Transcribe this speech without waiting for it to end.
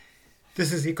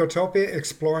This is Ecotopia,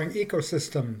 exploring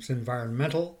ecosystems,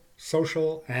 environmental,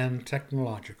 social, and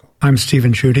technological. I'm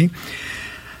Stephen Schutte.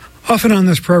 Often on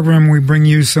this program, we bring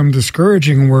you some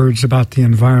discouraging words about the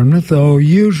environment, though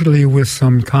usually with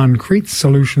some concrete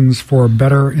solutions for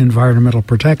better environmental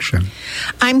protection.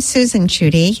 I'm Susan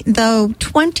Schutte. Though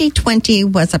 2020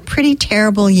 was a pretty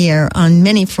terrible year on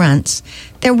many fronts,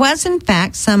 there was, in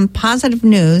fact, some positive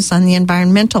news on the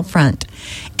environmental front.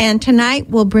 And tonight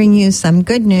we'll bring you some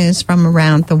good news from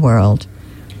around the world.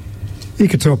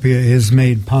 Ecotopia is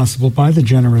made possible by the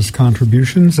generous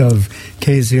contributions of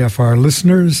KZFR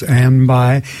listeners and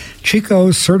by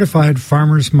Chico Certified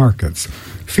Farmers Markets,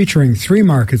 featuring 3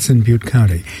 markets in Butte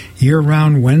County.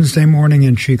 Year-round Wednesday morning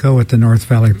in Chico at the North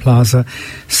Valley Plaza,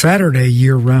 Saturday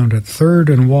year-round at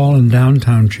 3rd and Wall in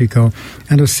downtown Chico,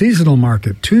 and a seasonal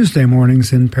market Tuesday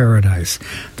mornings in Paradise.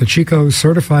 The Chico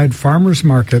Certified Farmers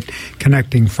Market,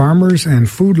 connecting farmers and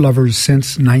food lovers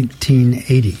since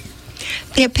 1980.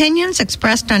 The opinions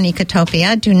expressed on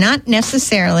Ecotopia do not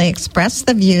necessarily express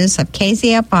the views of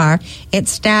KZFR,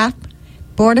 its staff,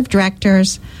 board of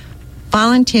directors,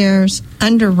 volunteers,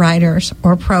 underwriters,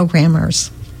 or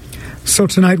programmers. So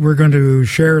tonight we're going to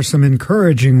share some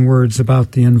encouraging words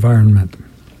about the environment.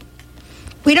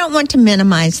 We don't want to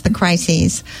minimize the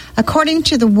crises. According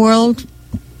to the World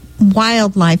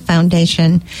Wildlife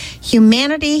Foundation,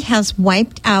 humanity has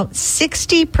wiped out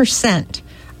 60%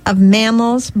 of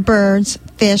mammals, birds,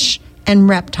 fish, and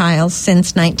reptiles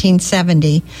since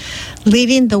 1970,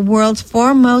 leading the world's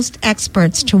foremost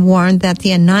experts to warn that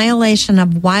the annihilation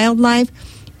of wildlife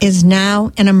is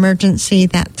now an emergency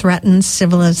that threatens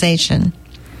civilization.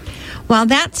 While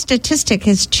that statistic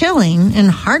is chilling and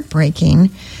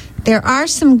heartbreaking, there are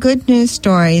some good news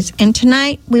stories, and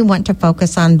tonight we want to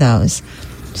focus on those.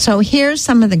 So here's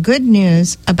some of the good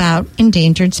news about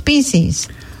endangered species.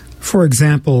 For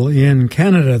example, in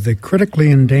Canada, the critically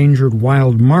endangered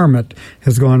wild marmot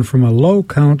has gone from a low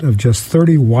count of just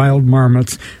 30 wild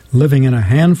marmots living in a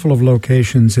handful of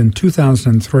locations in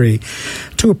 2003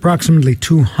 to approximately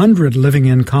 200 living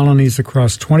in colonies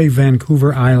across 20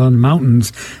 Vancouver Island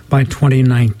mountains by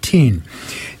 2019.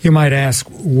 You might ask,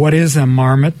 what is a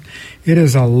marmot? It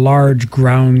is a large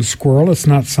ground squirrel. It's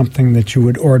not something that you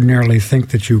would ordinarily think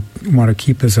that you want to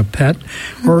keep as a pet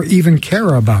or even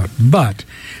care about, but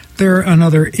they're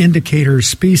another indicator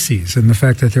species, and the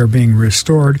fact that they're being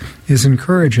restored is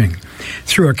encouraging.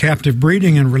 Through a captive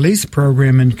breeding and release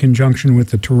program in conjunction with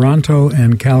the Toronto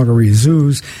and Calgary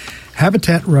zoos,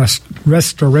 habitat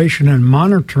restoration and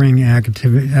monitoring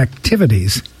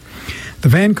activities, the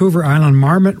Vancouver Island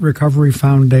Marmot Recovery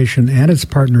Foundation and its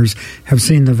partners have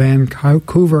seen the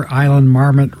Vancouver Island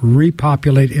marmot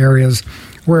repopulate areas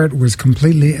where it was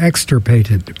completely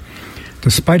extirpated.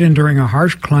 Despite enduring a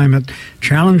harsh climate,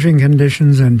 challenging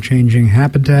conditions, and changing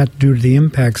habitat due to the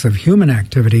impacts of human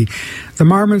activity, the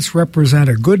marmots represent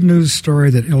a good news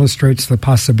story that illustrates the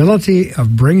possibility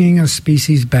of bringing a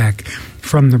species back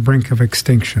from the brink of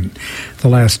extinction. The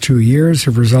last 2 years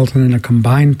have resulted in a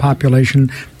combined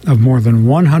population of more than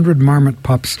 100 marmot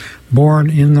pups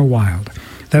born in the wild.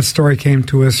 That story came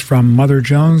to us from Mother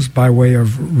Jones by way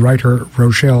of writer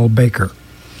Rochelle Baker.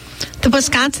 The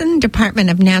Wisconsin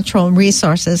Department of Natural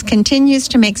Resources continues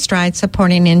to make strides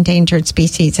supporting endangered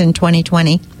species in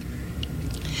 2020.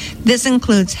 This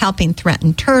includes helping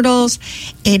threatened turtles,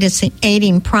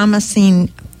 aiding promising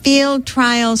field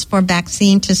trials for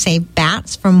vaccine to save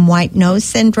bats from white nose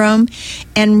syndrome,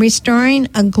 and restoring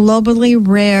a globally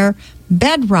rare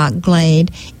bedrock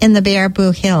glade in the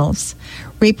Baraboo Hills.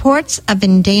 Reports of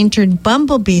endangered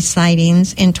bumblebee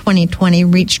sightings in 2020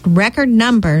 reached record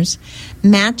numbers,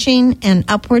 matching an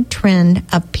upward trend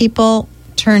of people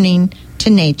turning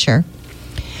to nature.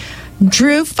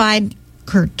 Drew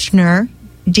Feidkirchner,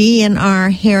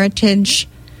 DNR Heritage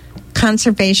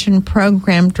Conservation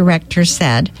Program Director,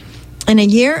 said, "In a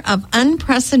year of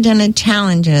unprecedented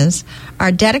challenges,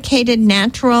 our dedicated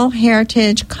natural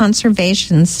heritage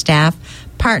conservation staff,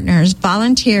 partners,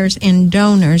 volunteers, and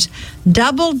donors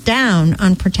doubled down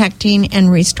on protecting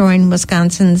and restoring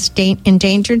Wisconsin's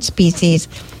endangered species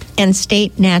and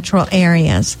state natural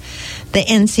areas. The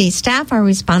NC staff are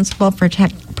responsible for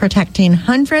protecting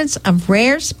hundreds of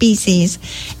rare species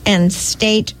and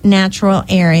state natural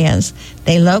areas.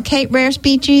 They locate rare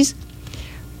species,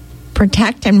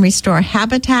 protect and restore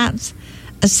habitats,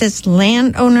 assist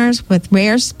landowners with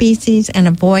rare species, and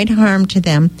avoid harm to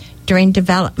them during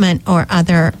development or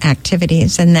other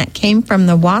activities." And that came from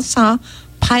the Wausau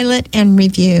Pilot and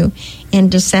Review in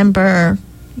December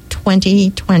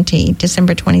 2020,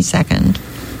 December 22nd.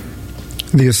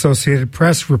 The Associated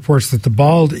Press reports that the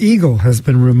bald eagle has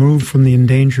been removed from the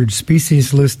endangered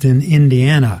species list in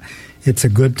Indiana. it's a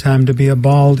good time to be a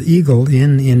bald eagle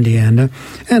in Indiana,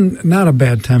 and not a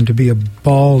bad time to be a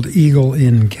bald eagle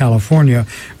in California,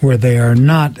 where they are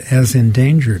not as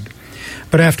endangered.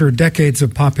 But after decades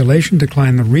of population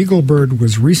decline, the regal bird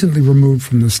was recently removed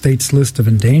from the state's list of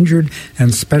endangered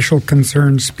and special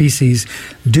concern species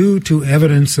due to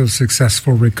evidence of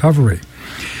successful recovery.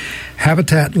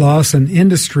 Habitat loss and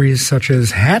industries such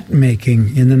as hat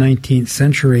making in the 19th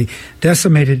century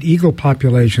decimated eagle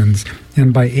populations,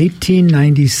 and by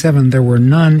 1897 there were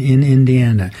none in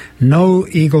Indiana. No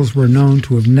eagles were known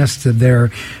to have nested there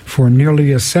for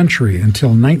nearly a century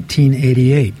until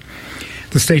 1988.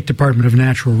 The State Department of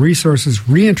Natural Resources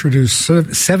reintroduced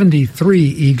 73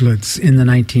 eaglets in the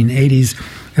 1980s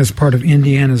as part of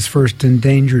Indiana's first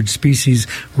endangered species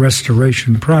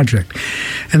restoration project.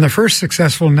 And the first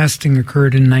successful nesting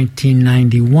occurred in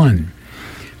 1991.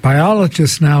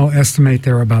 Biologists now estimate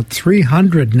there are about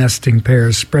 300 nesting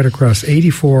pairs spread across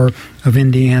 84 of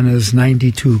Indiana's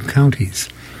 92 counties.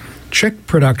 Chick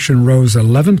production rose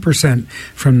 11%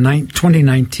 from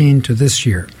 2019 to this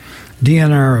year.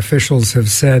 DNR officials have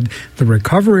said the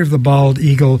recovery of the bald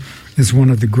eagle is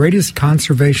one of the greatest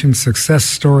conservation success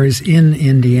stories in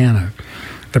Indiana.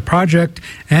 The project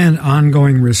and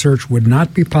ongoing research would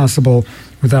not be possible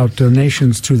without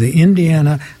donations to the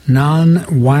Indiana Non-Game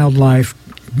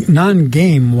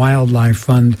Wildlife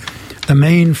Fund, the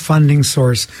main funding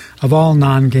source of all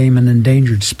non-game and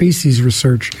endangered species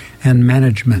research and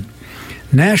management.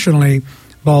 Nationally,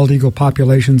 bald eagle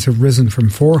populations have risen from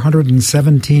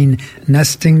 417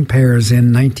 nesting pairs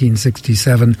in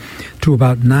 1967 to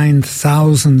about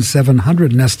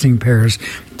 9,700 nesting pairs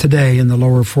today in the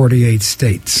lower 48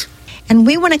 states. And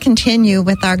we want to continue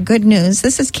with our good news.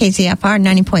 This is KZFR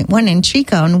 90.1 in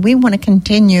Chico, and we want to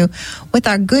continue with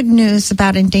our good news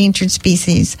about endangered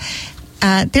species.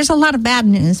 There's a lot of bad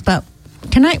news, but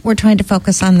tonight we're trying to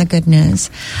focus on the good news.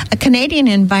 A Canadian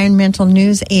environmental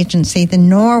news agency, the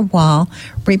Narwhal,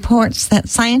 reports that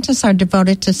scientists are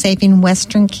devoted to saving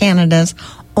Western Canada's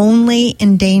only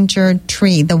endangered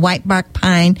tree, the whitebark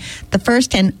pine, the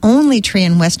first and only tree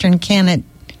in Western Canada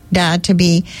to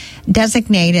be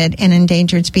designated an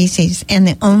endangered species, and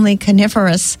the only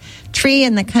coniferous tree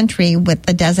in the country with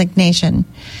the designation.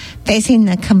 Facing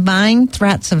the combined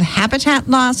threats of habitat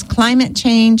loss, climate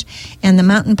change, and the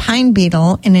mountain pine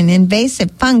beetle and an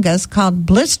invasive fungus called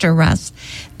blister rust,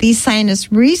 these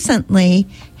scientists recently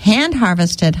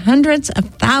hand-harvested hundreds of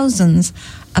thousands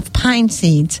of pine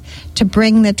seeds to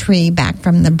bring the tree back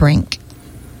from the brink.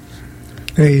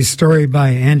 A story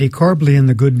by Andy Corbley in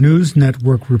the Good News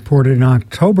Network reported in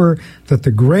October that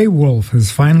the gray wolf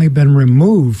has finally been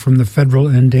removed from the federal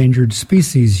endangered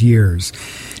species years.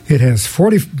 It has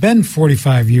been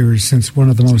 45 years since one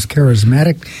of the most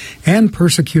charismatic and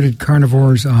persecuted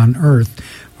carnivores on Earth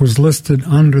was listed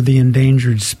under the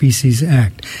Endangered Species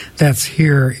Act. That's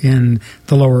here in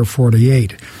the lower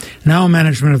 48. Now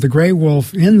management of the gray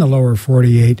wolf in the lower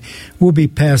 48 will be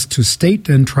passed to state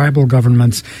and tribal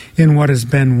governments in what has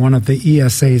been one of the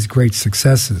ESA's great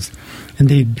successes.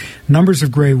 Indeed, numbers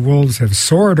of gray wolves have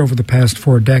soared over the past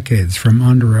 4 decades, from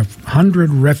under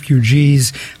 100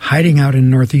 refugees hiding out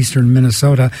in northeastern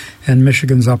Minnesota and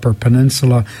Michigan's Upper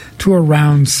Peninsula to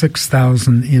around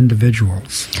 6,000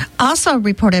 individuals. Also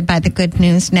reported by the Good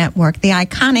News Network, the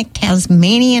iconic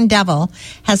Tasmanian devil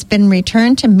has been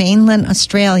returned to mainland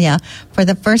Australia for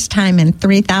the first time in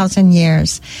 3,000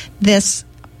 years. This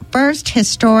first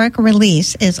historic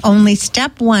release is only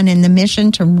step one in the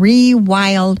mission to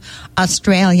re-wild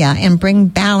Australia and bring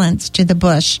balance to the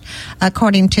bush,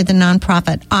 according to the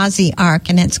nonprofit Aussie Ark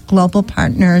and its global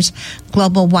partners,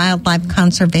 Global Wildlife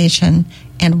Conservation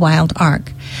and Wild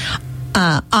Ark.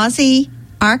 Aussie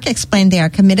Ark explained they are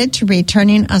committed to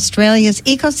returning Australia's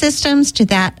ecosystems to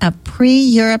that of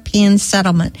pre-European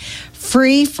settlement,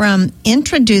 free from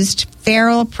introduced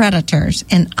feral predators,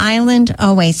 an island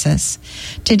oasis.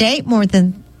 To date, more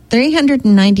than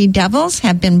 390 devils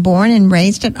have been born and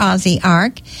raised at Aussie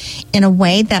Ark in a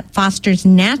way that fosters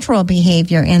natural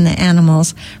behavior in the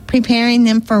animals, preparing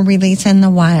them for release in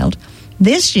the wild.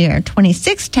 This year,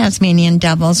 26 Tasmanian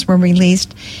devils were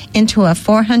released into a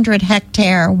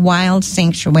 400-hectare wild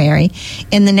sanctuary.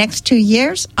 In the next 2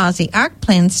 years, Aussie Ark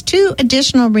plans 2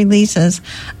 additional releases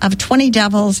of 20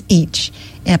 devils each.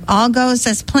 If all goes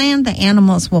as planned, the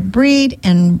animals will breed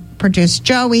and produce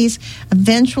joeys,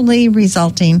 eventually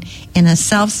resulting in a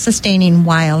self-sustaining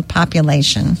wild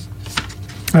population.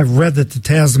 I've read that the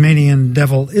Tasmanian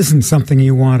devil isn't something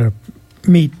you want to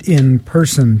meet in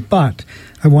person, but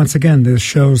once again, this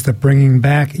shows that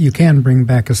you can bring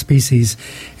back a species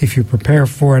if you prepare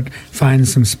for it, find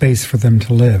some space for them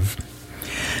to live.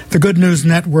 The Good News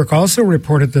Network also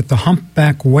reported that the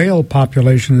humpback whale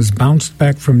population has bounced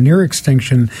back from near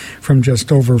extinction from just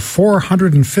over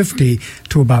 450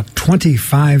 to about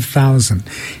 25,000.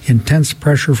 Intense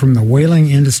pressure from the whaling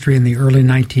industry in the early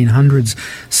 1900s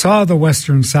saw the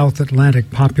western South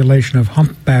Atlantic population of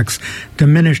humpbacks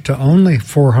diminish to only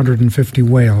 450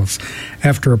 whales,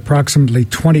 after approximately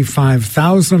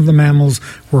 25,000 of the mammals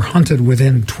were hunted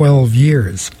within 12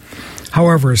 years.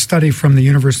 However, a study from the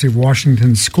University of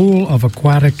Washington School of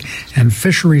Aquatic and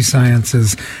Fishery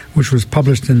Sciences, which was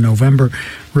published in November,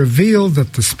 revealed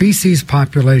that the species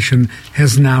population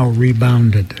has now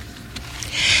rebounded.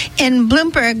 In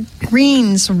Bloomberg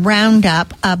Green's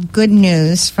roundup of good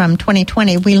news from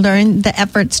 2020, we learned the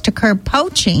efforts to curb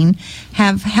poaching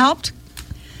have helped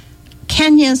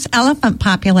Kenya's elephant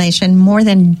population more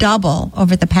than double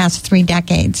over the past 3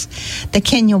 decades, the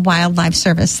Kenya Wildlife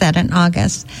Service said in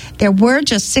August. There were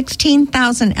just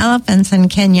 16,000 elephants in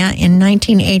Kenya in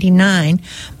 1989,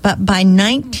 but by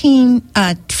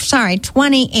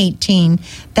 2018,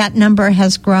 that number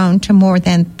has grown to more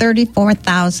than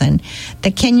 34,000.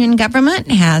 The Kenyan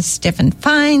government has stiffened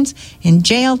fines and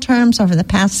jail terms over the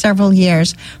past several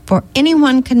years for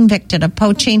anyone convicted of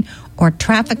poaching or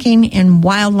trafficking in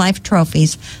wildlife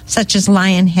trophies such as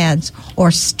lion heads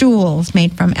or stools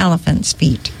made from elephants'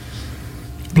 feet.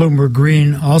 Bloomberg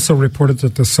Green also reported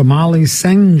that the Somali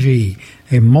sengi,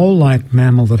 a mole-like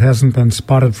mammal that hasn't been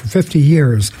spotted for 50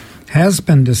 years, has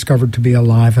been discovered to be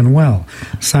alive and well.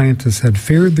 Scientists had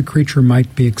feared the creature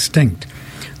might be extinct.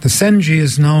 The sengi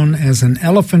is known as an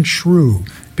elephant shrew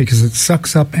because it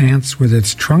sucks up ants with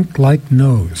its trunk-like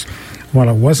nose. While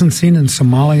it wasn't seen in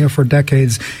Somalia for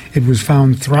decades, it was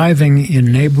found thriving in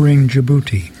neighboring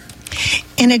Djibouti.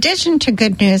 In addition to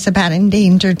good news about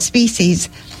endangered species,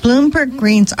 Bloomberg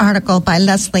Green's article by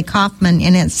Leslie Kaufman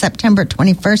in its September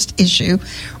 21st issue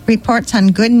reports on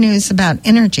good news about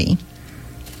energy.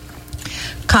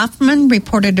 Kaufman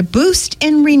reported a boost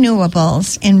in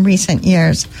renewables in recent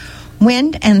years.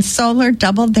 Wind and solar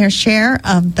doubled their share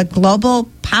of the global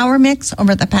power mix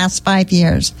over the past 5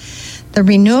 years. The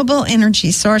renewable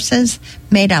energy sources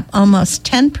made up almost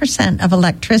 10% of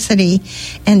electricity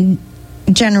and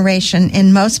generation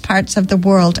in most parts of the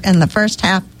world in the first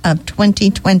half of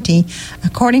 2020,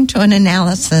 according to an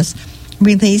analysis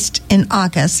released in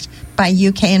August by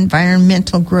UK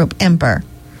environmental group Ember.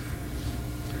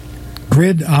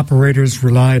 Grid operators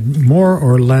relied more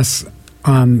or less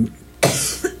on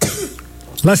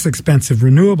less expensive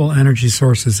renewable energy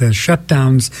sources as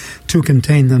shutdowns to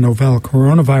contain the novel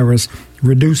coronavirus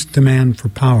reduced demand for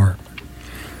power.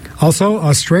 Also,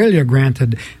 Australia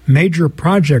granted major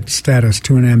project status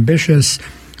to an ambitious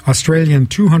Australian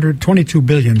 $222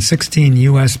 billion, 16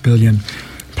 U.S. billion,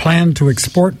 plan to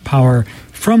export power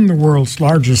from the world's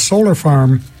largest solar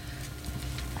farm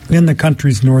in the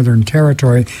country's northern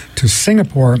territory to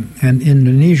Singapore and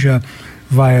Indonesia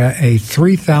via a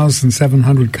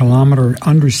 3,700-kilometer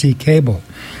undersea cable.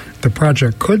 The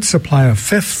project could supply a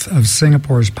fifth of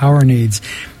Singapore's power needs,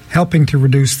 helping to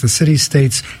reduce the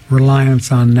city-state's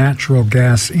reliance on natural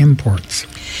gas imports.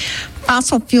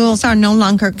 Fossil fuels are no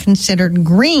longer considered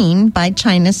green by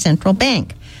China's central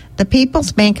bank. The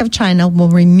People's Bank of China will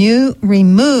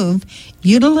remove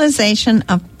utilization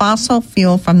of fossil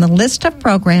fuel from the list of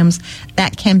programs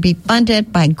that can be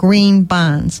funded by green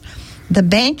bonds. The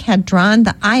bank had drawn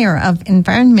the ire of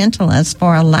environmentalists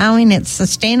for allowing its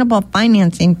sustainable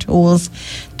financing tools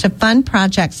to fund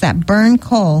projects that burn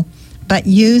coal but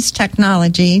use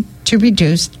technology to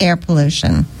reduce air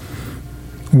pollution.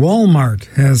 Walmart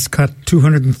has cut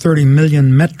 230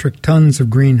 million metric tons of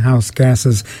greenhouse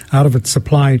gases out of its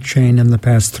supply chain in the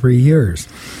past 3 years.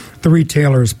 The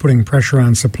retailer is putting pressure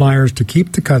on suppliers to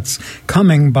keep the cuts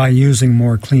coming by using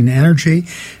more clean energy,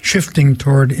 shifting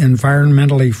toward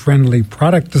environmentally friendly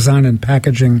product design and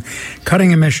packaging, cutting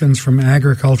emissions from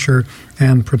agriculture,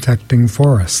 and protecting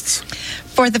forests.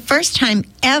 For the first time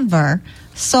ever,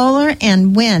 solar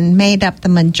and wind made up the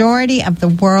majority of the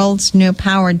world's new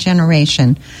power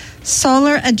generation.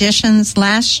 Solar additions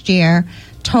last year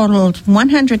totaled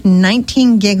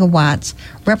 119 gigawatts,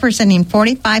 representing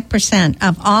 45%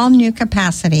 of all new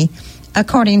capacity,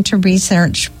 according to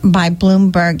research by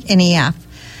Bloomberg NEF.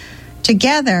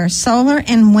 Together, solar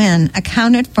and wind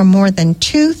accounted for more than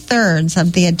 2/3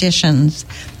 of the additions.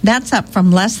 That's up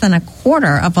from less than a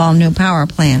quarter of all new power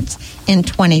plants in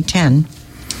 2010.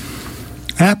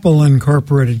 Apple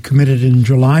Incorporated committed in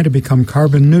July to become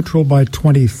carbon neutral by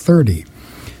 2030.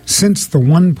 Since the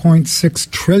 1.6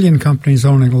 trillion company's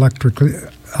own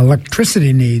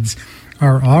electricity needs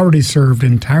are already served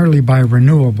entirely by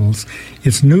renewables,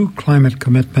 its new climate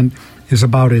commitment is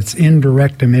about its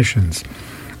indirect emissions.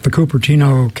 The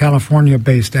Cupertino,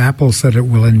 California-based Apple said it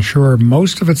will ensure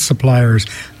most of its suppliers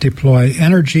deploy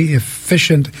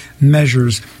energy-efficient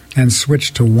measures and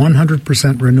switch to 100%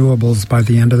 renewables by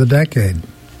the end of the decade.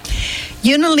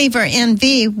 Unilever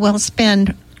NV will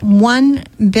spend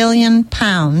 £1 billion,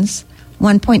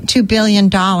 $1.2 billion,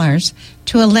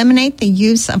 to eliminate the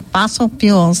use of fossil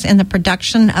fuels in the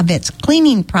production of its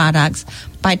cleaning products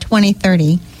by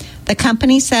 2030. The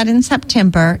company said in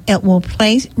September it will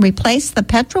replace the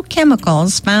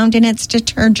petrochemicals found in its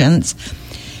detergents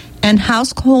and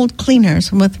household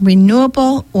cleaners with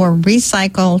renewable or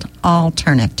recycled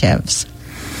alternatives.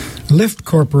 Lyft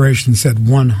Corporation said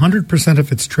 100%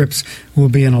 of its trips will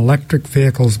be in electric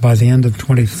vehicles by the end of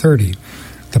 2030.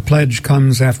 The pledge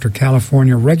comes after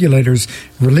California regulators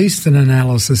released an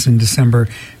analysis in December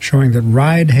showing that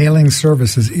ride-hailing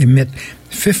services emit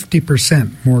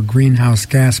 50% more greenhouse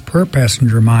gas per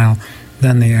passenger mile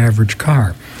than the average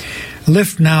car.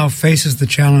 Lyft now faces the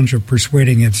challenge of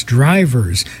persuading its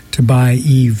drivers to buy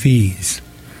EVs.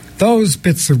 Those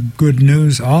bits of good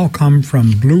news all come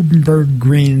from Bloomberg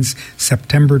Green's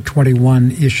September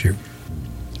 21 issue.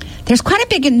 There's quite a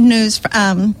bit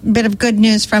of good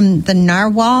news from the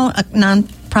Narwhal, a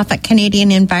nonprofit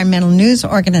Canadian environmental news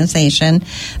organization.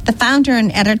 The founder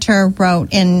and editor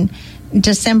wrote in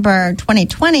December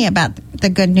 2020 about the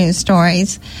good news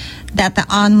stories that the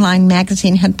online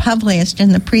magazine had published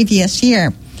in the previous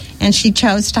year, and she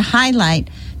chose to highlight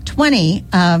 20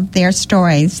 of their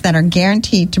stories that are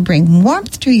guaranteed to bring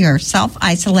warmth to your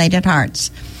self-isolated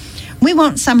hearts. We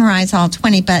won't summarize all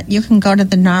 20, but you can go to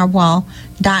the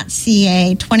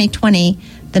narwhal.ca 2020,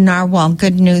 the Narwhal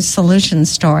Good News Solution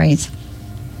Stories.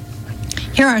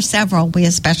 Here are several we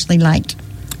especially liked.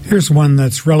 Here's one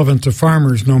that's relevant to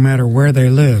farmers no matter where they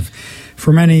live.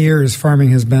 For many years,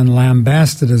 farming has been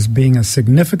lambasted as being a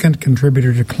significant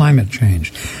contributor to climate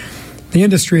change. The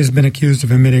industry has been accused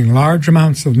of emitting large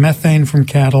amounts of methane from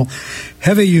cattle,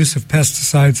 heavy use of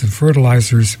pesticides and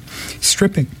fertilizers,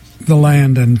 stripping the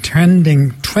land, and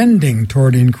trending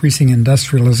toward increasing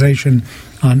industrialization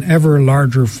on ever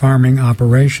larger farming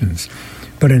operations.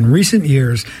 But in recent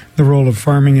years, the role of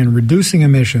farming in reducing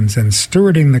emissions and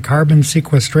stewarding the carbon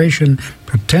sequestration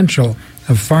potential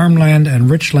of farmland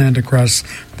and rich land across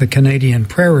the Canadian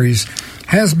prairies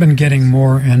has been getting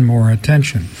more and more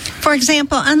attention. For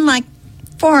example, unlike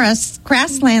forests,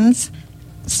 grasslands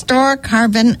store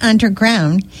carbon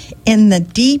underground in the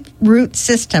deep root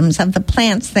systems of the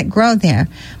plants that grow there.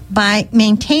 By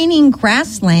maintaining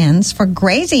grasslands for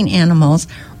grazing animals,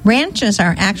 ranches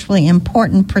are actually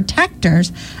important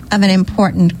protectors of an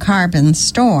important carbon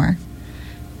store.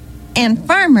 And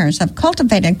farmers of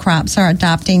cultivated crops are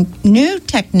adopting new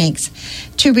techniques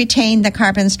to retain the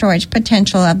carbon storage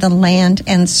potential of the land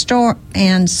and soil.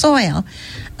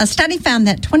 A study found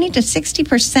that 20 to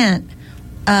 60%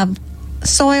 of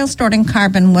soil stored in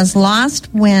carbon was lost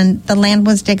when the land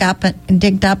was digged up and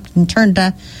turned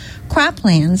to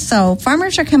cropland. So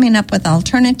farmers are coming up with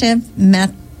alternative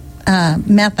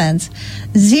methods.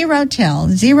 Zero till.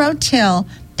 Zero till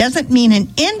doesn't mean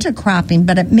an end to cropping,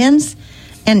 but it means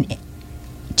an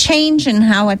change in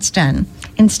how it's done.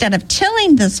 Instead of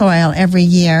tilling the soil every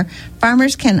year,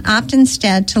 farmers can opt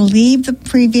instead to leave the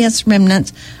previous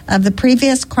remnants of the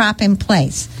previous crop in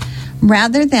place.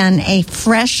 Rather than a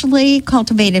freshly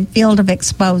cultivated field of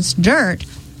exposed dirt,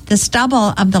 the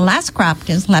stubble of the last crop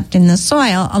is left in the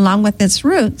soil along with its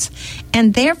roots,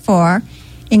 and therefore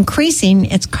increasing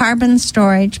its carbon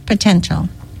storage potential.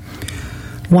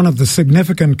 One of the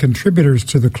significant contributors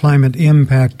to the climate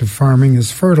impact of farming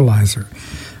is fertilizer.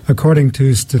 According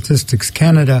to Statistics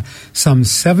Canada, some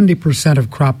 70% of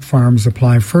crop farms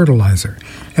apply fertilizer.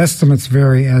 Estimates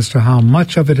vary as to how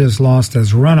much of it is lost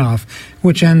as runoff,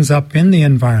 which ends up in the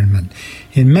environment.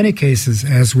 In many cases,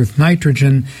 as with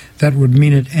nitrogen, that would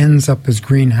mean it ends up as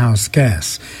greenhouse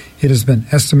gas. It has been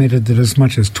estimated that as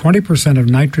much as 20% of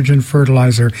nitrogen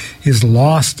fertilizer is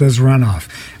lost as runoff,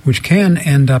 which can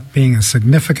end up being a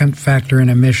significant factor in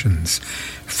emissions.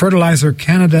 Fertilizer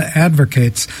Canada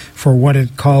advocates for what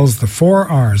it calls the 4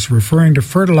 R's, referring to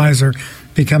fertilizer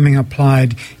becoming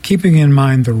applied, keeping in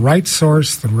mind the right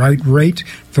source, the right rate,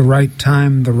 the right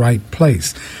time, the right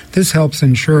place. This helps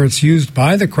ensure it's used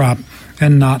by the crop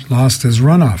and not lost as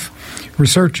runoff.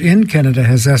 Research in Canada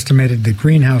has estimated that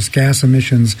greenhouse gas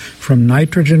emissions from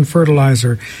nitrogen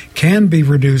fertilizer can be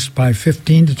reduced by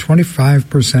 15 to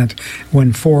 25%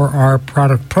 when 4R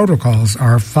product protocols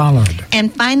are followed.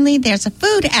 And finally, there's a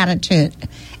food additive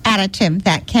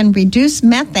that can reduce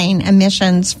methane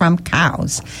emissions from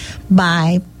cows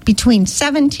by between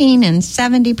 17 and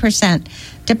 70%,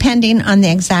 depending on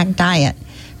the exact diet.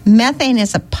 Methane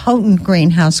is a potent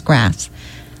greenhouse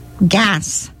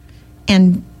gas,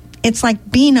 and it's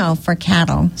like Beano for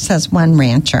cattle, says one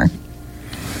rancher.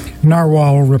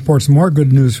 Narwhal reports more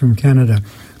good news from Canada.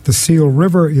 The Seal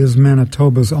River is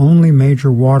Manitoba's only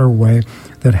major waterway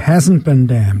that hasn't been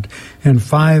dammed, and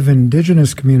 5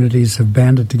 Indigenous communities have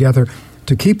banded together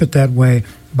to keep it that way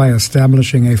by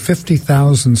establishing a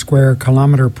 50,000 square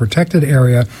kilometer protected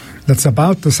area that's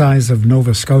about the size of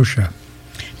Nova Scotia.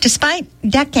 Despite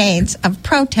decades of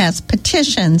protests,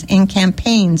 petitions, and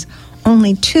campaigns,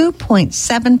 only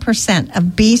 2.7% of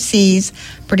BC's,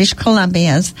 British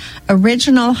Columbia's,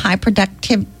 original high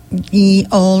productivity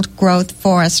old growth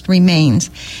forest remains,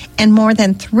 and more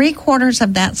than 3/4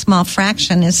 of that small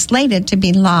fraction is slated to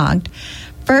be logged.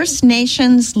 First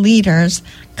Nations leaders,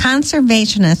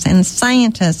 conservationists, and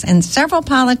scientists, and several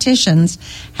politicians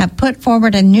have put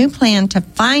forward a new plan to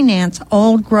finance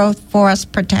old growth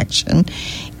forest protection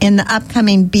in the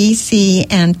upcoming BC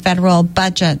and federal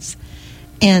budgets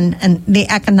in the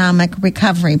economic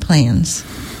recovery plans.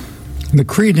 The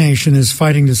Cree Nation is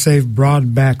fighting to save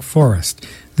Broadback Forest.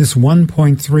 This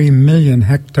 1.3 million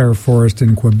hectare forest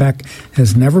in Quebec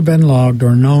has never been logged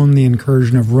or known the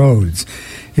incursion of roads.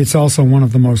 It's also one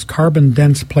of the most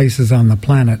carbon-dense places on the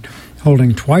planet,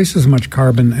 holding twice as much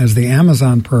carbon as the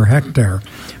Amazon per hectare.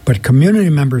 But community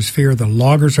members fear the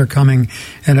loggers are coming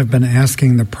and have been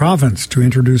asking the province to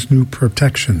introduce new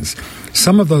protections.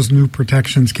 Some of those new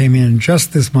protections came in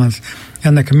just this month,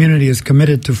 and the community is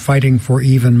committed to fighting for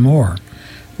even more.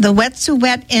 The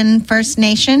Wet'suwet'en First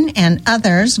Nation and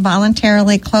others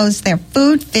voluntarily closed their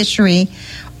food fishery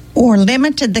or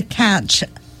limited the catch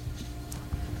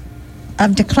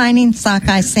of declining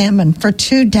sockeye salmon for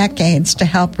 2 decades to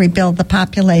help rebuild the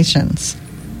populations.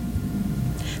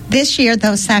 This year,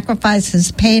 those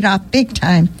sacrifices paid off big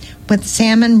time, with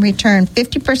salmon returned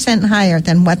 50% higher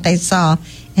than what they saw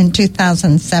in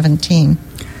 2017.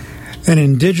 An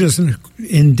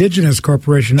indigenous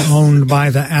corporation owned by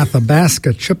the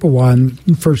Athabasca Chippewa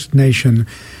First Nation,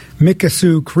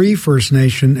 Mikisew Cree First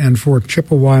Nation, and Fort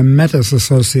Chippewa Metis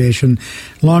Association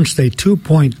launched a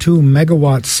 2.2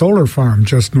 megawatt solar farm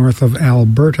just north of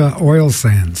Alberta oil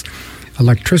sands.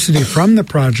 Electricity from the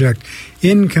project,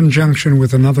 in conjunction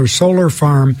with another solar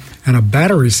farm and a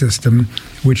battery system,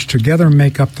 which together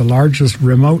make up the largest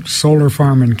remote solar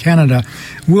farm in Canada,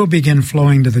 will begin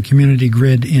flowing to the community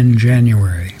grid in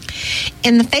January.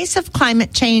 In the face of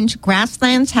climate change,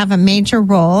 grasslands have a major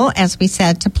role, as we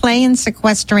said, to play in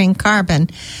sequestering carbon,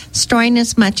 storing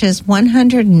as much as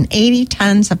 180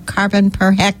 tons of carbon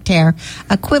per hectare,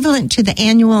 equivalent to the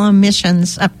annual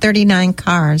emissions of 39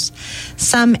 cars.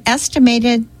 Some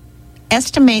estimate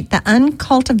the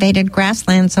uncultivated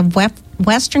grasslands of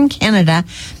Western Canada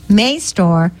may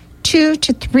store 2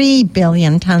 to 3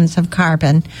 billion tons of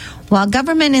carbon. While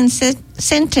government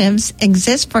incentives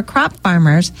exist for crop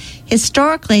farmers,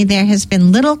 historically there has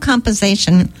been little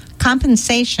compensation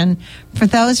for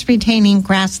those retaining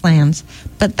grasslands.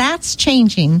 But that's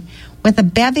changing, with a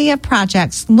bevy of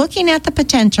projects looking at the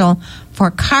potential for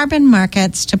carbon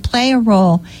markets to play a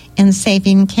role in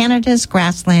saving Canada's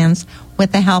grasslands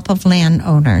with the help of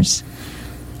landowners.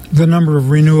 The number of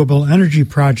renewable energy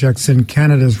projects in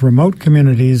Canada's remote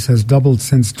communities has doubled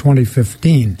since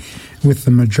 2015, with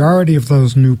the majority of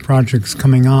those new projects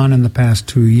coming on in the past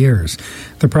 2 years.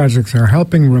 The projects are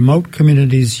helping remote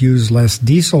communities use less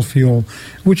diesel fuel,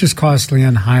 which is costly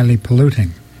and highly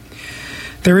polluting.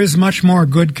 There is much more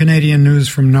good Canadian news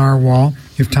from Narwhal.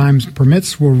 If time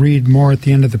permits, we'll read more at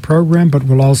the end of the program, but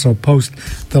we'll also post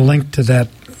the link to that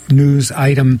news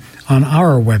item on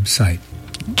our website.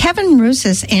 Kevin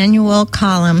Roose's annual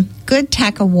column, Good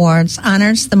Tech Awards,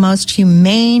 honors the most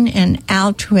humane and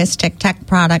altruistic tech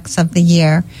products of the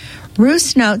year.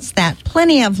 Roose notes that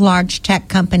plenty of large tech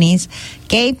companies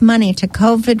gave money to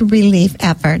COVID relief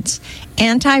efforts,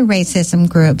 anti-racism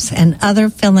groups, and other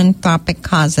philanthropic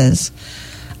causes.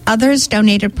 Others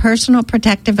donated personal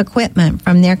protective equipment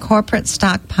from their corporate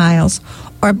stockpiles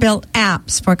or built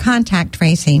apps for contact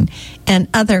tracing and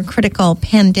other critical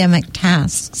pandemic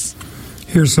tasks.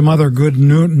 Here's some other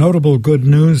notable good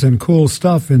news and cool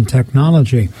stuff in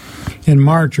technology. In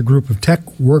March, a group of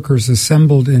tech workers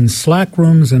assembled in Slack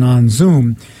rooms and on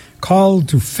Zoom called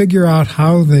to figure out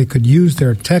how they could use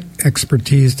their tech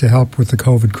expertise to help with the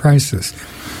COVID crisis.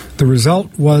 The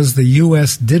result was the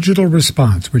U.S. Digital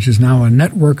Response, which is now a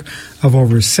network of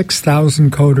over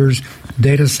 6,000 coders,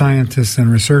 data scientists, and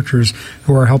researchers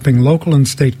who are helping local and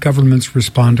state governments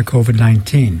respond to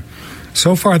COVID-19.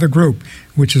 So far, the group,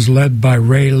 which is led by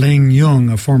Ray Ling Young,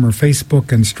 a former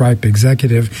Facebook and Stripe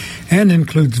executive, and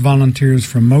includes volunteers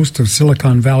from most of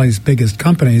Silicon Valley's biggest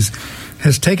companies,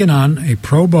 has taken on a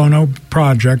pro bono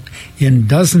project in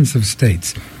dozens of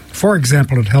states. For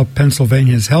example, it helped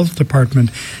Pennsylvania's health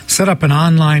department set up an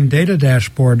online data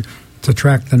dashboard to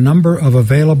track the number of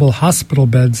available hospital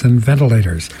beds and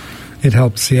ventilators. It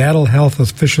helped Seattle health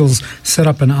officials set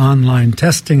up an online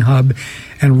testing hub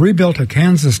and rebuilt a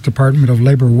Kansas Department of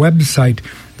Labor website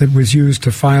that was used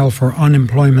to file for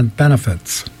unemployment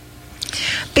benefits.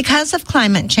 Because of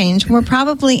climate change, we're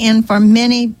probably in for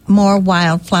many more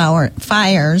wildflower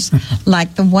fires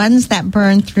like the ones that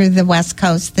burned through the West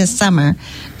Coast this summer,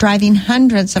 driving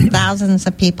hundreds of thousands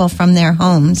of people from their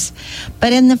homes.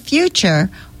 But in the future,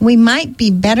 we might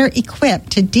be better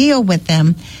equipped to deal with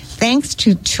them thanks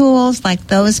to tools like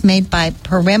those made by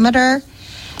Perimeter,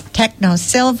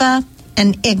 TechnoSilva,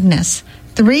 and Ignis,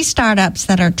 3 startups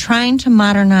that are trying to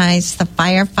modernize the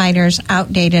firefighters'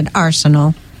 outdated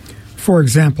arsenal. For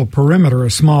example, Perimeter,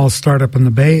 a small startup in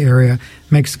the Bay Area,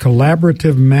 makes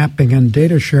collaborative mapping and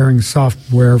data sharing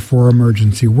software for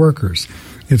emergency workers.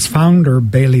 Its founder,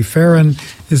 Bailey Farron,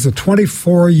 is the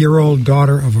 24-year-old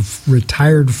daughter of a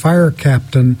retired fire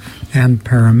captain and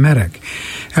paramedic.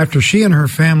 After she and her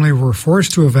family were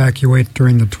forced to evacuate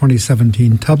during the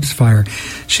 2017 Tubbs fire,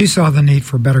 she saw the need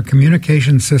for better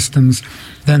communication systems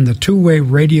than the two-way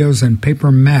radios and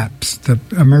paper maps that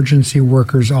emergency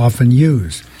workers often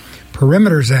use.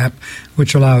 Perimeter's app,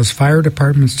 which allows fire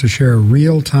departments to share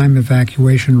real-time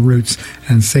evacuation routes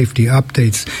and safety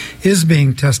updates, is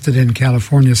being tested in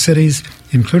California cities,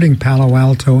 including Palo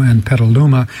Alto and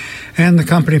Petaluma, and the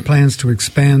company plans to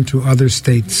expand to other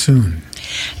states soon.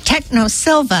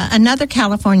 TechnoSilva, another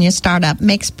California startup,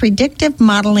 makes predictive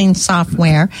modeling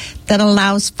software that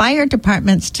allows fire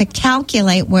departments to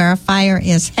calculate where a fire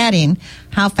is heading,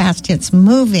 how fast it's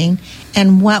moving,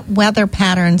 and what weather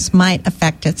patterns might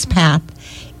affect its path.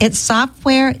 Its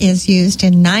software is used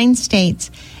in 9 states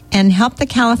and helped the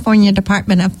California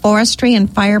Department of Forestry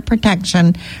and Fire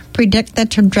Protection predict the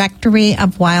trajectory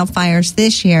of wildfires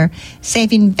this year,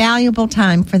 saving valuable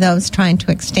time for those trying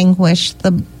to extinguish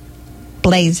the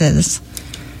blazes.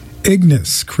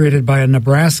 Ignis, created by a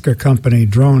Nebraska company,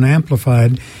 Drone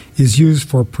Amplified, is used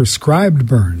for prescribed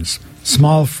burns,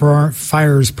 small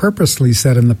fires purposely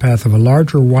set in the path of a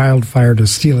larger wildfire to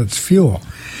steal its fuel.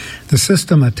 The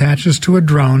system attaches to a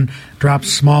drone,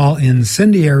 drops small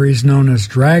incendiaries known as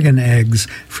dragon eggs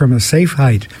from a safe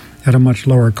height at a much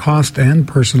lower cost and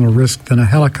personal risk than a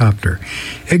helicopter.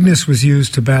 Ignis was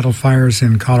used to battle fires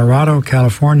in Colorado,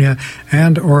 California,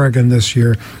 and Oregon this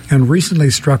year, and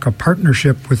recently struck a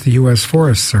partnership with the U.S.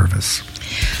 Forest Service.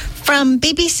 From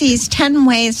BBC's 10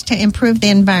 Ways to Improve the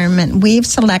Environment, we've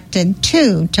selected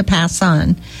 2 to pass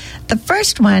on. The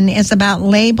first one is about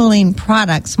labeling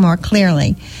products more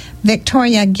clearly.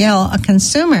 Victoria Gill, a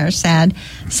consumer, said,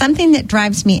 "Something that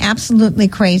drives me absolutely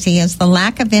crazy is the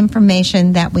lack of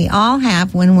information that we all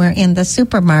have when we're in the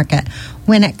supermarket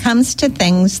when it comes to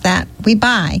things that we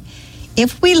buy.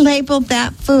 If we labeled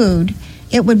that food,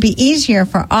 it would be easier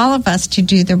for all of us to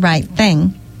do the right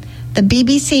thing." The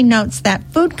BBC notes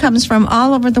that food comes from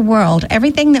all over the world.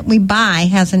 Everything that we buy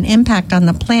has an impact on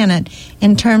the planet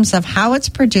in terms of how it's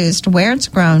produced, where it's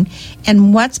grown,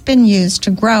 and what's been used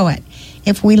to grow it.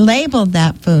 If we labeled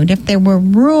that food, if there were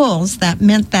rules that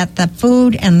meant that the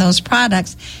food and those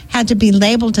products had to be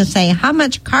labeled to say how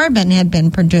much carbon had been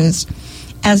produced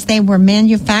as they were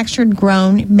manufactured,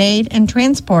 grown, made, and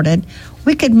transported,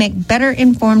 we could make better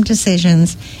informed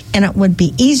decisions, and it would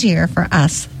be easier for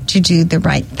us to do the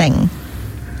right thing.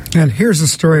 And here's a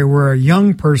story where a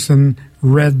young person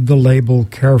read the label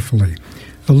carefully.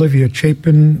 Olivia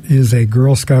Chapin is a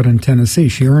Girl Scout in Tennessee.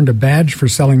 She earned a badge for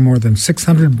selling more than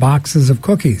 600 boxes of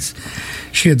cookies.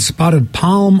 She had spotted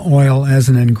palm oil as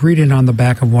an ingredient on the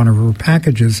back of one of her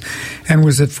packages and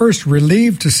was at first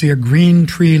relieved to see a green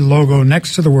tree logo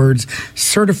next to the words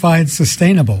Certified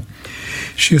Sustainable.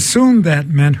 She assumed that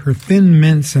meant her Thin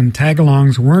Mints and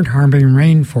tagalongs weren't harming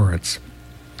rainforests.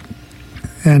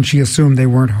 And she assumed they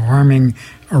weren't harming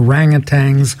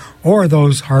orangutans or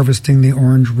those harvesting the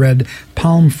orange-red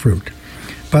palm fruit.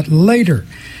 But later,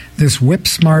 this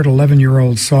whip-smart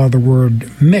 11-year-old saw the word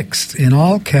mixed in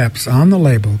all caps on the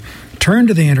label, turned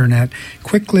to the internet,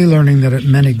 quickly learning that it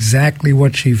meant exactly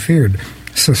what she feared.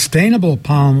 Sustainable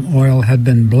palm oil had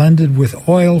been blended with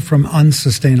oil from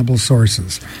unsustainable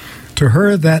sources. To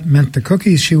her, that meant the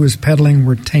cookies she was peddling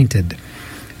were tainted.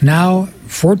 Now,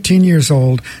 14 years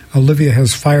old, Olivia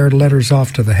has fired letters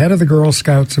off to the head of the Girl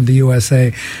Scouts of the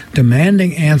USA,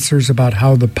 demanding answers about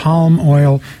how the palm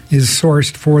oil is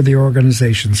sourced for the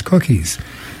organization's cookies.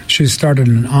 She started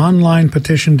an online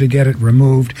petition to get it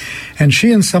removed, and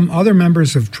she and some other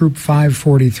members of Troop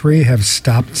 543 have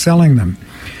stopped selling them.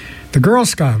 The Girl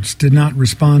Scouts did not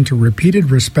respond to repeated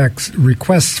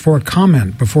requests for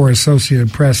comment before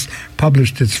Associated Press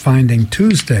published its finding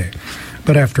Tuesday.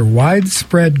 But after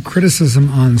widespread criticism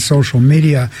on social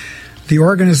media, the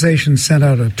organization sent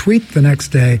out a tweet the next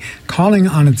day calling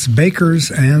on its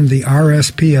bakers and the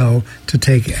RSPO to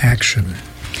take action.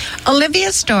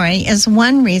 Olivia's story is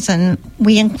one reason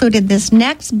we included this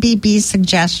next BB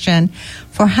suggestion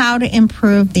for how to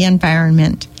improve the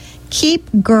environment.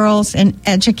 Keep girls in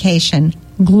education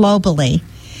globally.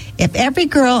 If every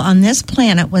girl on this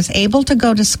planet was able to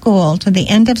go to school to the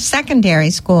end of secondary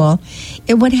school,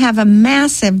 it would have a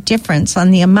massive difference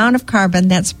on the amount of carbon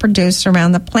that's produced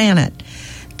around the planet.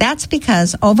 That's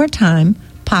because over time,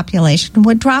 population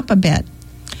would drop a bit.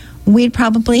 We'd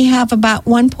probably have about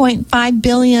 1.5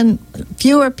 billion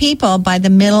fewer people by the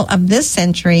middle of this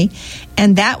century,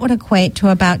 and that would equate to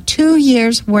about 2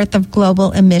 years' worth of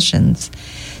global emissions.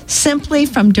 Simply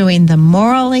from doing the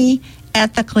morally,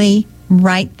 ethically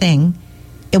right thing,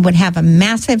 it would have a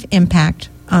massive impact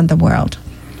on the world.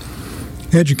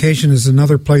 Education is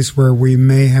another place where we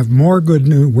may have more good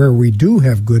news, where we do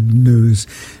have good news,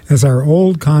 as our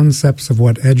old concepts of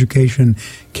what education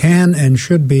can and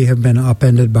should be have been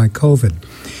upended by COVID.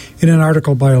 In an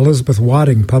article by Elizabeth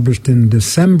Wadding published in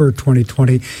December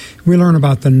 2020, we learn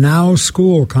about the Now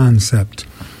School concept.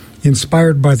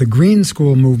 Inspired by the Green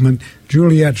School movement,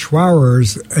 Juliette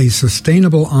Schouwers, a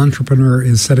sustainable entrepreneur,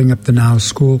 is setting up the Now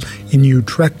School in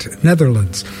Utrecht,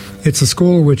 Netherlands. It's a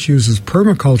school which uses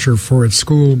permaculture for its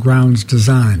school grounds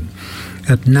design.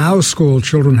 At Now School,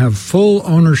 children have full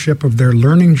ownership of their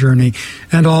learning journey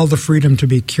and all the freedom to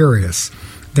be curious.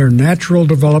 Their natural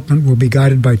development will be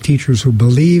guided by teachers who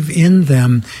believe in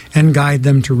them and guide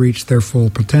them to reach their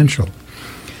full potential.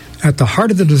 At the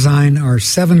heart of the design are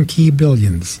 7 key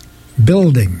buildings.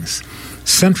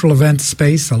 Central event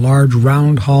space, a large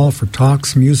round hall for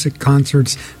talks, music,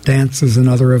 concerts, dances, and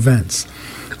other events.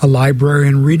 A library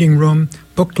and reading room,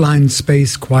 book-lined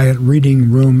space, quiet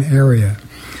reading room area.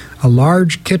 A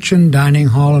large kitchen, dining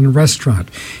hall, and restaurant.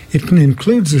 It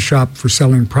includes a shop for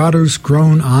selling produce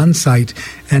grown on-site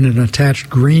and an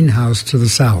attached greenhouse to the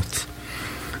south.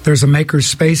 There's a maker's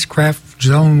space, craft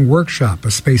zone workshop,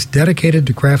 a space dedicated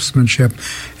to craftsmanship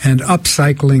and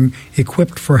upcycling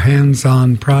equipped for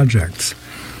hands-on projects.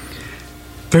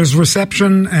 There's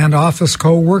reception and office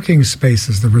co-working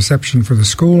spaces, the reception for the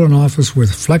school and office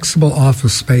with flexible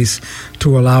office space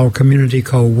to allow community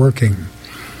co-working.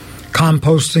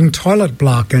 Composting toilet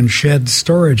block and shed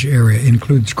storage area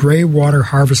includes gray water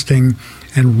harvesting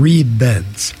and reed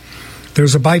beds.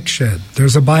 There's a bike shed.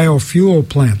 There's a biofuel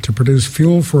plant to produce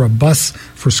fuel for a bus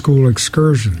for school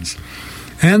excursions.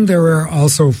 And there are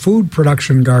also food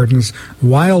production gardens,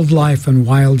 wildlife and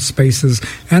wild spaces,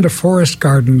 and a forest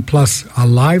garden, plus a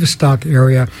livestock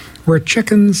area where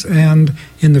chickens and,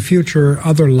 in the future,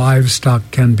 other livestock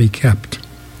can be kept.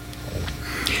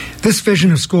 This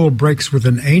vision of school breaks with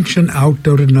an ancient,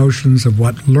 outdated notions of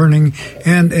what learning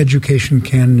and education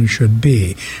can and should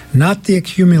be. Not the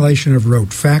accumulation of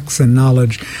rote facts and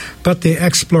knowledge, but the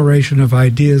exploration of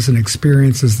ideas and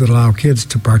experiences that allow kids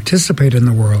to participate in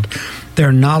the world,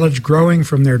 their knowledge growing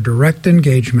from their direct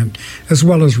engagement, as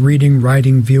well as reading,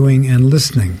 writing, viewing, and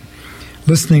listening.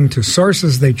 Listening to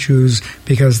sources they choose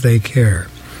because they care.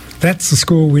 That's the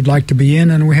school we'd like to be in,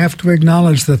 and we have to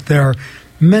acknowledge that there are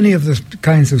many of the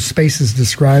kinds of spaces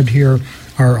described here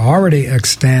are already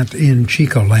extant in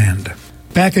Chicoland.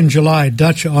 Back in July,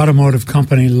 Dutch automotive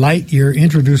company Lightyear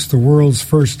introduced the world's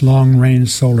first long-range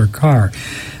solar car,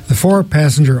 the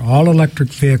 4-passenger all-electric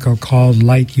vehicle called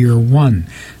Lightyear 1.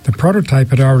 The prototype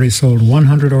had already sold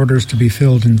 100 orders to be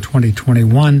filled in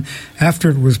 2021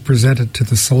 after it was presented to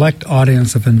the select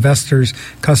audience of investors,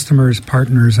 customers,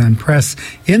 partners, and press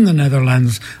in the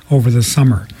Netherlands over the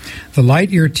summer. The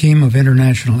Lightyear team of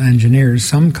international engineers,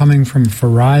 some coming from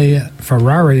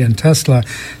Ferrari and Tesla,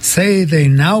 say they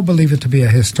now believe it to be a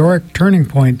historic turning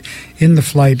point in the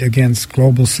fight against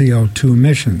global CO2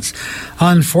 emissions.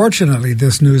 Unfortunately,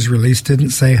 this news release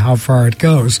didn't say how far it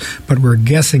goes, but we're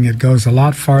guessing it goes a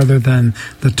lot farther than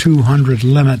the 200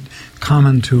 limit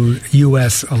common to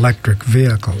U.S. electric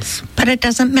vehicles. But it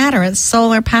doesn't matter. It's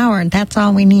solar powered. That's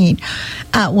all we need.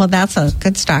 Well, that's a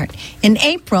good start. In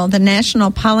April, the National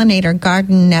Pollinator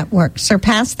Garden Network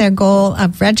surpassed their goal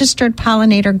of registered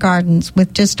pollinator gardens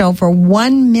with just over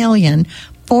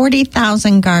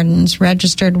 1,040,000 gardens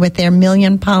registered with their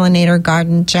Million Pollinator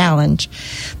Garden Challenge.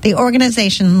 The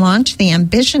organization launched the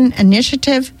Ambition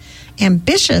Initiative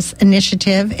ambitious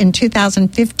initiative in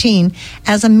 2015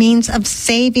 as a means of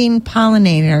saving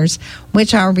pollinators,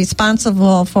 which are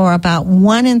responsible for about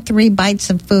 1 in 3 bites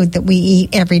of food that we eat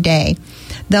every day.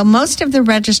 Though most of the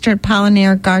registered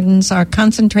pollinator gardens are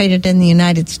concentrated in the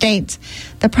United States,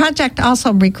 the project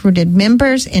also recruited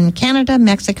members in Canada,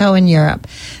 Mexico, and Europe.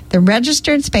 The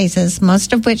registered spaces,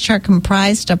 most of which are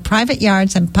comprised of private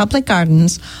yards and public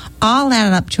gardens, all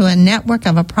add up to a network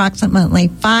of approximately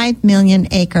 5 million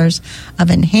acres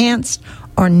of enhanced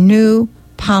or new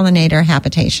pollinator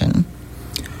habitation.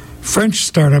 French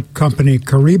startup company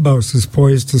Caribos is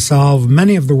poised to solve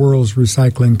many of the world's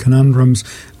recycling conundrums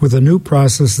with a new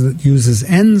process that uses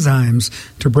enzymes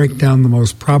to break down the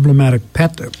most problematic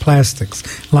pet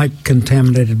plastics, like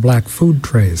contaminated black food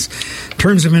trays.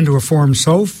 Turns them into a form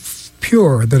so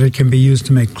pure that it can be used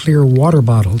to make clear water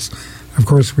bottles. Of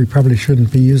course, we probably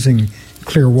shouldn't be using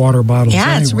clear water bottles anyway.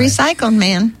 Yeah, it's recycled,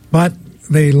 man. But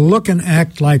they look and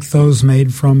act like those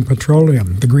made from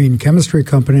petroleum. The green chemistry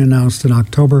company announced in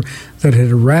October that it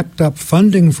had wrapped up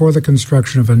funding for the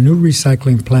construction of a new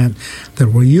recycling plant that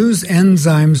will use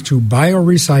enzymes to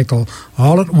biorecycle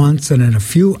all at once and in a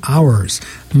few hours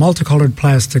multicolored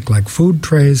plastic like food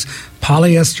trays,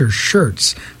 polyester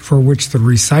shirts, for which the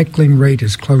recycling rate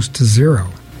is close to zero.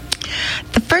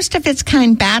 The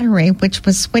first-of-its-kind battery, which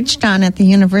was switched on at the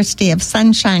University of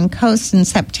Sunshine Coast in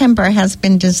September, has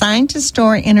been designed to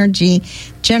store energy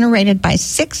generated by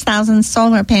 6,000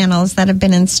 solar panels that have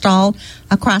been installed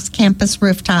across campus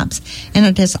rooftops, and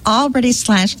it has already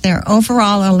slashed their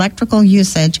overall electrical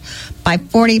usage by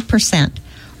 40%.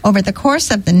 Over the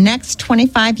course of the next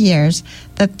 25 years,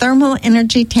 the thermal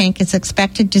energy tank is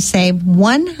expected to save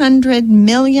 $100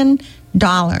 million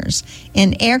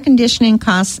in air conditioning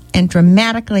costs and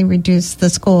dramatically reduce the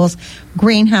school's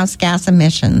greenhouse gas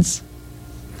emissions.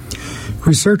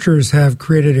 Researchers have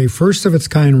created a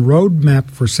first-of-its-kind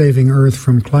roadmap for saving Earth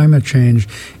from climate change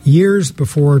years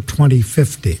before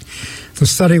 2050. The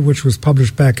study, which was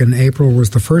published back in April, was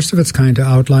the first of its kind to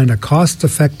outline a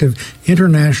cost-effective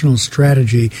international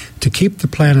strategy to keep the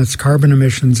planet's carbon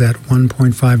emissions at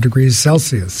 1.5 degrees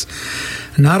Celsius.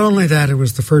 Not only that, it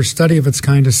was the first study of its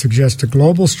kind to suggest a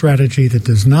global strategy that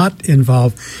does not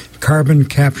involve carbon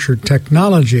capture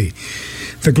technology.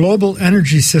 The global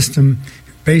energy system,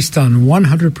 based on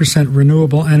 100%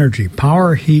 renewable energy,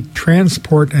 power, heat,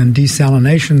 transport, and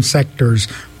desalination sectors,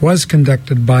 was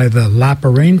conducted by the La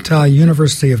Parental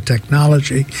University of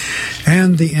Technology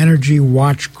and the Energy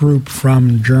Watch Group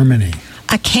from Germany.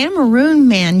 A Cameroon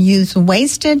man used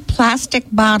wasted plastic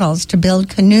bottles to build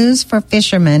canoes for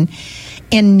fishermen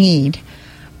in need,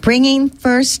 bringing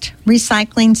first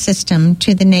recycling system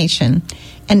to the nation.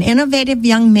 An innovative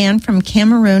young man from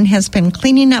Cameroon has been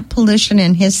cleaning up pollution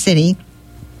in his city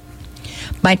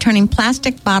by turning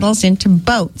plastic bottles into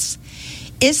boats.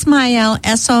 Ismail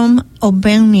Essom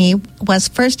Obuni was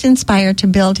first inspired to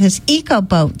build his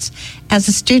eco-boats as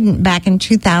a student back in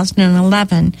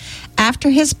 2011. After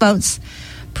his boats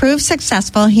proved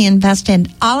successful, he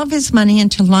invested all of his money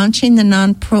into launching the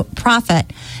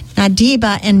non-profit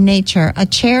Nadiba in Nature, a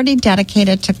charity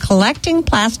dedicated to collecting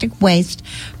plastic waste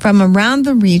from around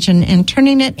the region and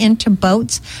turning it into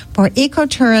boats for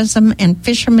ecotourism and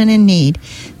fishermen in need.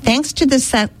 Thanks to the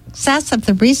success of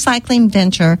the recycling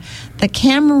venture, the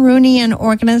Cameroonian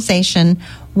organization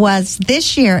was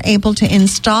this year able to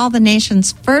install the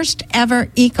nation's first ever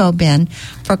eco-bin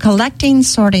for collecting,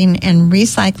 sorting, and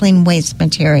recycling waste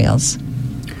materials.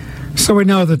 So we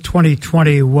know that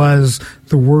 2020 was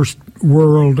the worst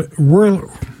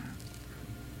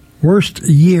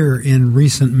year in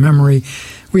recent memory.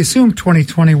 We assume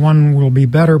 2021 will be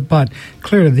better, but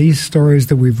clearly these stories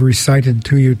that we've recited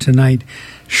to you tonight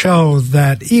show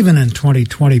that even in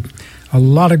 2020, a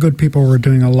lot of good people were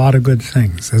doing a lot of good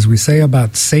things. As we say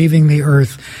about saving the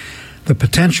earth, the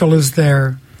potential is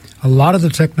there. A lot of the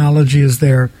technology is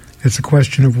there. It's a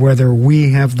question of whether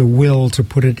we have the will to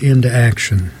put it into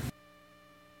action.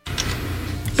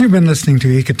 You've been listening to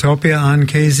Ecotopia on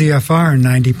KZFR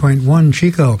 90.1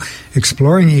 Chico,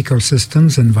 exploring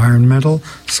ecosystems, environmental,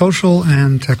 social,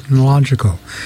 and technological.